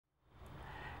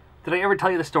Did I ever tell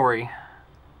you the story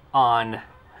on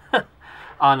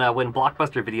on when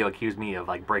Blockbuster Video accused me of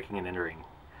like breaking and entering?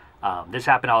 This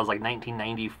happened. I was like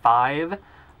 1995.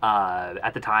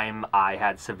 At the time, I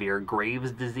had severe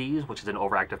Graves' disease, which is an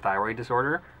overactive thyroid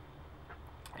disorder,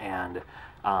 and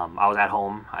I was at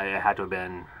home. I had to have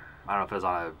been, I don't know if it was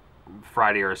on a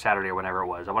Friday or a Saturday or whenever it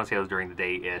was. I want to say it was during the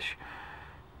day-ish.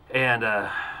 And,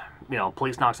 you know,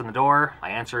 police knocks on the door. I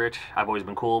answer it. I've always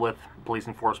been cool with police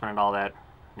enforcement and all that.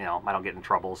 You know, I don't get in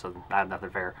trouble, so I have nothing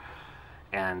fair.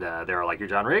 And they were like, "You're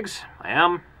John Riggs?" I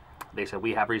am. They said,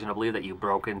 "We have reason to believe that you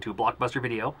broke into Blockbuster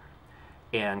Video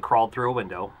and crawled through a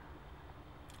window,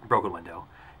 broken window,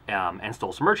 and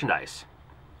stole some merchandise.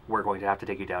 We're going to have to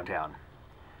take you downtown."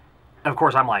 Of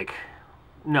course, I'm like,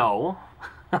 "No,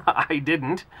 I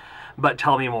didn't, but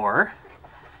tell me more."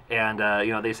 And,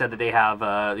 you know, they said that they have,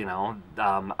 you know,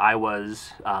 I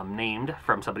was named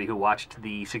from somebody who watched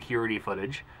the security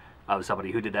footage of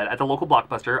somebody who did that at the local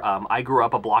Blockbuster. I grew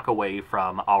up a block away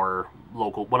from our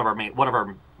local, one of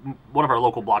our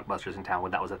local Blockbusters in town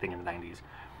when that was a thing in the 90s.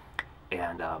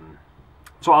 And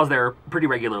so I was there pretty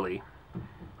regularly.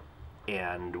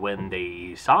 And when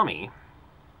they saw me,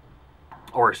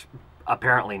 or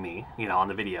apparently me, you know, on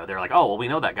the video, they're like, "Oh, well, we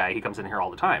know that guy. He comes in here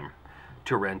all the time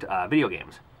to rent video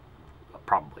games."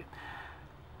 Probably.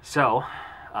 So,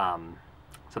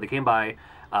 so they came by.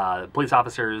 Police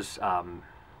officers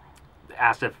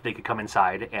asked if they could come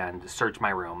inside and search my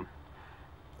room.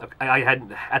 I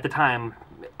had, at the time,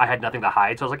 I had nothing to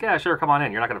hide, so I was like, "Yeah, sure, come on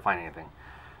in. You're not going to find anything."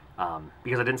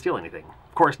 Because I didn't steal anything.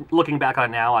 Of course, looking back on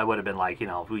it now, I would have been like, you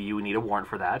know, you need a warrant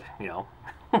for that, you know.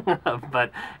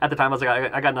 But at the time, I was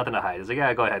like, I got nothing to hide. I was like,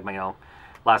 "Yeah, go ahead, you know,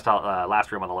 last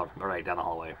room on the right down the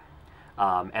hallway."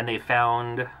 And they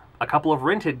found a couple of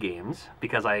rented games,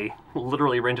 because I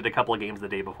literally rented a couple of games the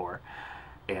day before,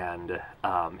 and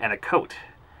a coat.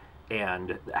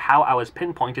 And how I was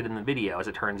pinpointed in the video, as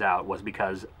it turns out, was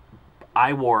because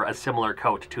I wore a similar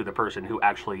coat to the person who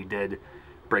actually did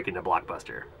break into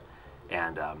Blockbuster.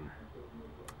 And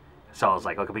so I was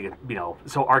like, okay, we can, you know,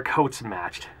 so our coats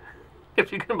matched,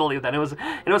 if you can believe that. It was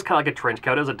kind of like a trench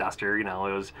coat. It was a duster, you know.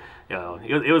 It was, you know,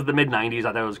 it was the mid-90s.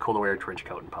 I thought it was cool to wear a trench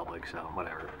coat in public, so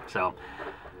whatever. So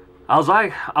I was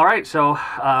like, all right, so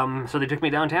so they took me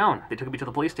downtown. They took me to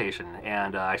the police station,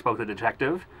 and I spoke to the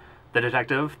detective. The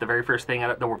detective, the very first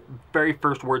very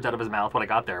first words out of his mouth when I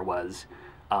got there was,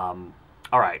 "All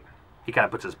right." He kind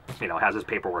of puts his, you know, has his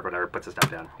paperwork, whatever, puts his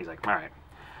stuff down. He's like, "All right,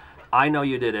 I know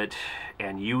you did it,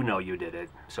 and you know you did it.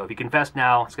 So if you confess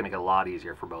now, it's going to get a lot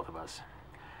easier for both of us."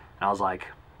 And I was like,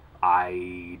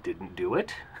 "I didn't do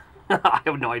it. I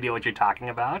have no idea what you're talking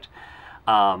about."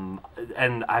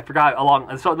 And I forgot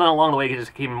so then along the way, he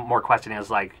just came more questioning. I was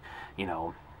like, you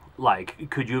know, like,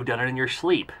 "Could you have done it in your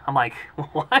sleep?" I'm like,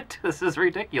 "What? This is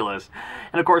ridiculous."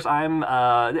 And of course,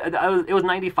 it was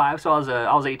 95, so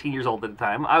I was 18 years old at the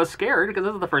time. I was scared because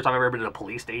this is the first time I've ever been to a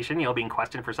police station, you know, being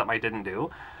questioned for something I didn't do.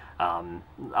 I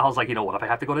was like, you know, what if I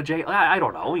have to go to jail? I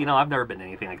don't know. You know, I've never been to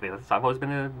anything like this. I've always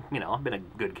been I've been a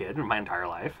good kid my entire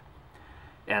life.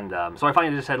 And so I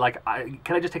finally just said, like,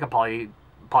 can I just take a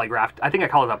polygraph? I think I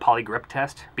call it a polygrip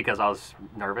test because I was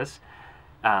nervous.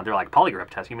 They're like, "Polygraph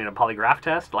test? You mean a polygraph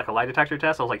test? Like a lie detector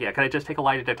test?" I was like, "Yeah, can I just take a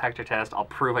lie detector test? I'll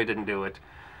prove I didn't do it.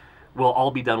 We'll all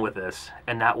be done with this,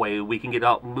 and that way we can get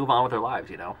out and move on with our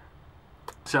lives, you know?"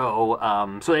 So,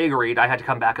 so they agreed. I had to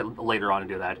come back later on and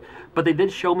do that. But they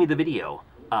did show me the video.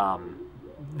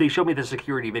 They showed me the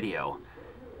security video.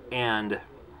 And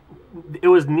it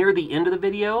was near the end of the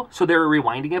video, so they were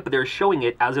rewinding it, but they were showing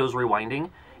it as it was rewinding.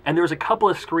 And there was a couple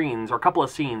of screens, or a couple of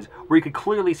scenes, where you could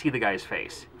clearly see the guy's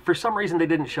face. For some reason, they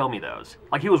didn't show me those.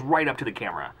 Like, he was right up to the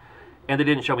camera. And they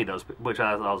didn't show me those, which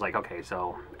I was like, okay.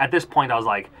 So, at this point, I was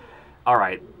like, all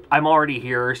right, I'm already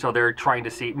here, so they're trying to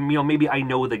see, you know, maybe I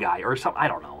know the guy, or something. I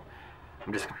don't know.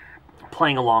 I'm just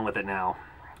playing along with it now.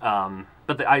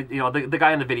 But the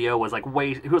guy in the video was like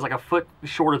he was like a foot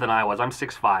shorter than I was. I'm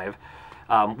 6'5".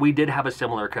 We did have a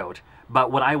similar coat. But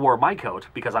when I wore my coat,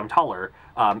 because I'm taller,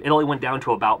 it only went down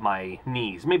to about my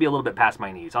knees, maybe a little bit past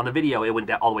my knees. On the video, it went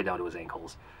all the way down to his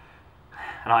ankles.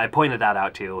 And I pointed that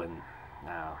out too, and,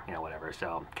 you know, whatever.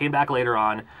 So, came back later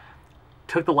on,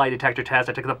 took the lie detector test,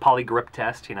 I took the polygrip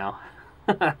test, you know,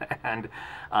 and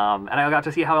I got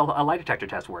to see how a lie detector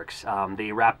test works.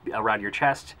 They wrap around your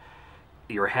chest,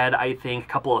 your head, I think, a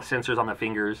couple of sensors on the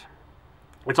fingers.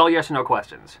 It's all yes or no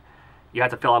questions. You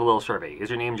have to fill out a little survey. Is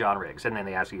your name John Riggs? And then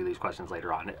they ask you these questions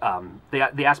later on.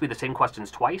 They asked me the same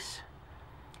questions twice,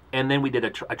 and then we did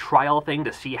a trial thing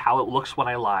to see how it looks when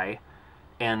I lie,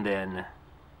 and then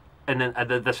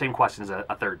the same questions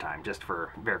a third time, just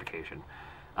for verification.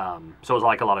 So it was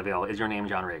like a lot of, is your name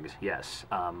John Riggs? Yes.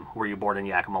 Were you born in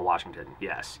Yakima, Washington?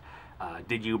 Yes.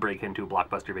 Did you break into a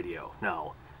Blockbuster Video?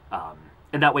 No.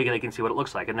 And that way they can see what it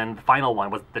looks like. And then the final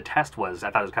one was, the test was,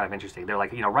 I thought it was kind of interesting. They're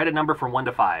like, write a number from 1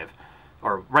 to 5,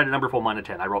 or write a number from 1 to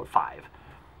 10. I wrote 5.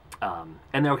 And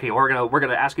then, okay, we're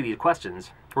gonna ask you these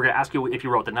questions. We're gonna ask you if you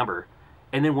wrote the number.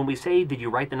 And then when we say, did you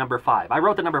write the number 5? I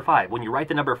wrote the number 5. When you write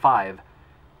the number 5,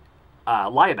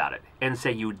 lie about it and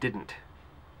say you didn't.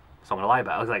 So I'm gonna lie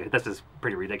about it. I was like, this is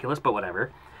pretty ridiculous, but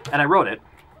whatever. And I wrote it,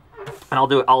 and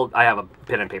I have a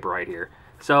pen and paper right here.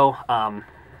 So,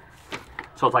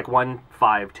 so it's like 1,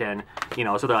 5, 10,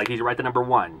 so they're like, did you write the number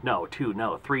 1? No. 2,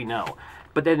 no. 3, no.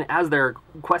 But then as they're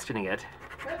questioning it,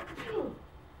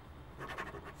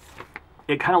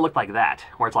 it kind of looked like that,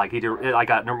 where it's like, I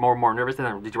got more and more nervous.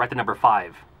 Than, did you write the number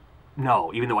 5?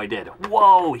 No, even though I did.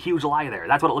 Whoa, huge lie there.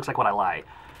 That's what it looks like when I lie.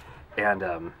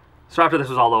 And so after this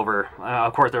was all over,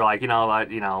 of course they're like,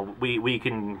 we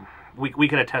can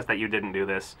attest that you didn't do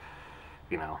this.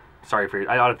 Sorry for.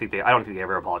 I don't think they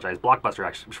ever apologized. Blockbuster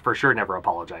actually for sure never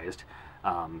apologized.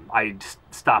 I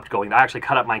stopped going. I actually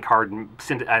cut up my card and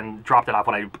sent it and dropped it off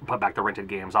when I put back the rented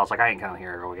games. I was like, I ain't coming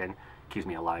here again. Accuse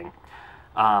me of lying.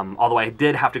 Although I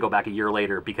did have to go back a year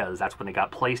later because that's when they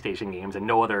got PlayStation games and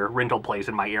no other rental place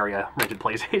in my area rented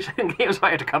PlayStation games, so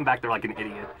I had to come back there like an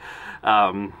idiot.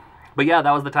 But yeah,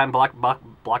 that was the time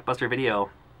Blockbuster Video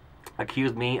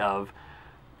accused me of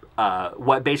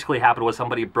what basically happened was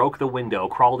somebody broke the window,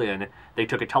 crawled in, they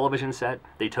took a television set,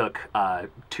 they took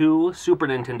 2 Super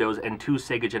Nintendos and 2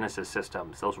 Sega Genesis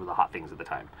systems. Those were the hot things at the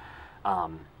time.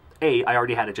 I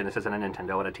already had a Genesis and a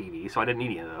Nintendo and a TV, so I didn't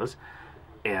need any of those.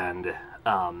 And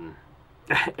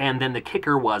then the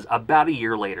kicker was about a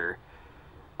year later,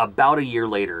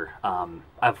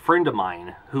 a friend of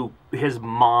mine who, his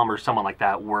mom or someone like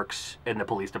that works in the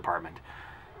police department.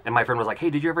 And my friend was like,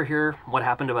 hey, did you ever hear what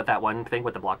happened about that one thing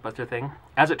with the Blockbuster thing?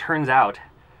 As it turns out,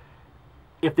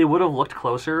 if they would have looked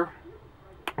closer,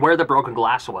 where the broken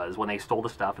glass was when they stole the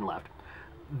stuff and left,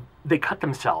 they cut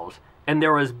themselves. And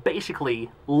there was basically,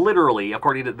 literally,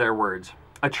 according to their words,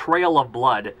 a trail of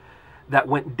blood that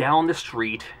went down the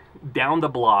street, down the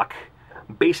block,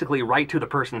 basically right to the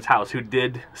person's house who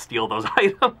did steal those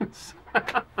items.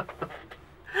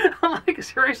 I'm like,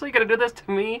 seriously, gonna do this to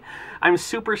me? I'm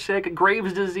super sick,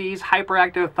 Graves' disease,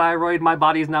 hyperactive thyroid, my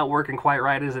body's not working quite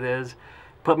right as it is.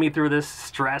 Put me through this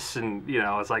stress, and,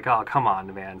 it's like, oh, come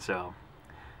on, man. So,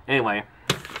 anyway,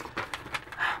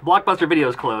 Blockbuster Video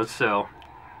is closed, so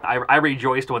I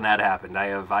rejoiced when that happened.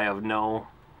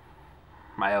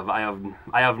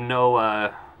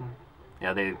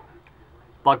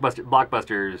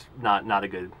 Blockbuster's not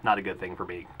a good thing for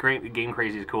me. Great Game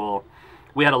Crazy is cool.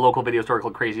 We had a local video store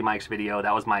called Crazy Mike's Video.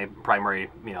 That was my primary,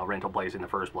 rental place in the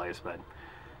first place. But,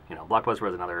 Blockbuster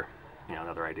was another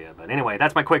idea. But anyway,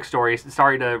 that's my quick story.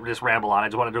 Sorry to just ramble on. I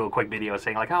just want to do a quick video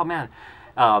saying like, oh man,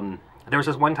 there was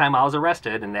this one time I was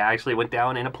arrested and they actually went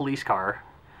down in a police car,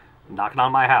 knocking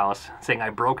on my house, saying I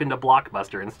broke into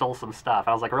Blockbuster and stole some stuff.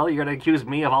 I was like, really? You're going to accuse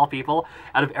me of all people?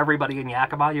 Out of everybody in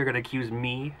Yakima, you're going to accuse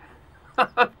me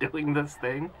of doing this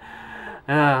thing?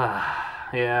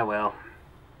 Yeah, well,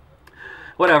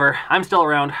 whatever. I'm still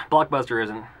around. Blockbuster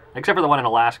isn't. Except for the one in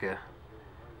Alaska.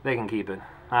 They can keep it.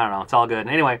 I don't know. It's all good.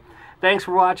 Anyway, thanks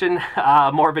for watching.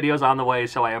 More videos on the way,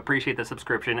 so I appreciate the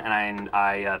subscription, and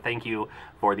I thank you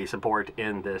for the support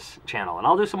in this channel. And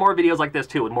I'll do some more videos like this,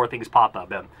 too, when more things pop up.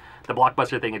 The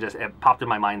Blockbuster thing, it popped in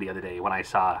my mind the other day when I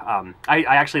saw... I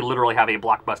actually literally have a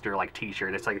Blockbuster, like,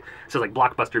 t-shirt. It says, like,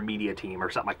 Blockbuster Media Team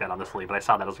or something like that on the sleeve. And I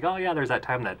saw that. I was like, oh, yeah, there's that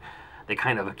time that they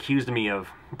kind of accused me of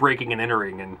breaking and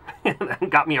entering and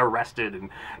got me arrested and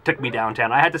took me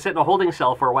downtown. I had to sit in a holding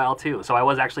cell for a while too, so I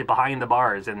was actually behind the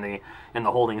bars in the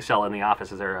holding cell in the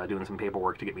office as they're doing some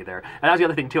paperwork to get me there. And that was the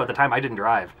other thing too. At the time, I didn't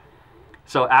drive,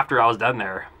 so after I was done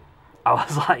there, I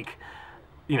was like,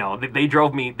 they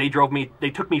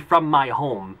took me from my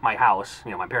home, my house,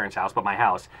 my parents' house, but my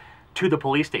house, to the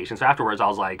police station. So afterwards, I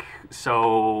was like,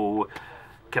 so...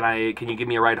 Can you give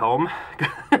me a ride home?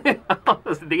 They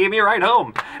gave me a ride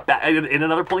home in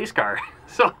another police car.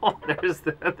 So there's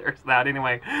that.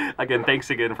 Anyway, again, thanks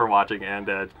again for watching,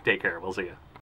 and take care. We'll see you.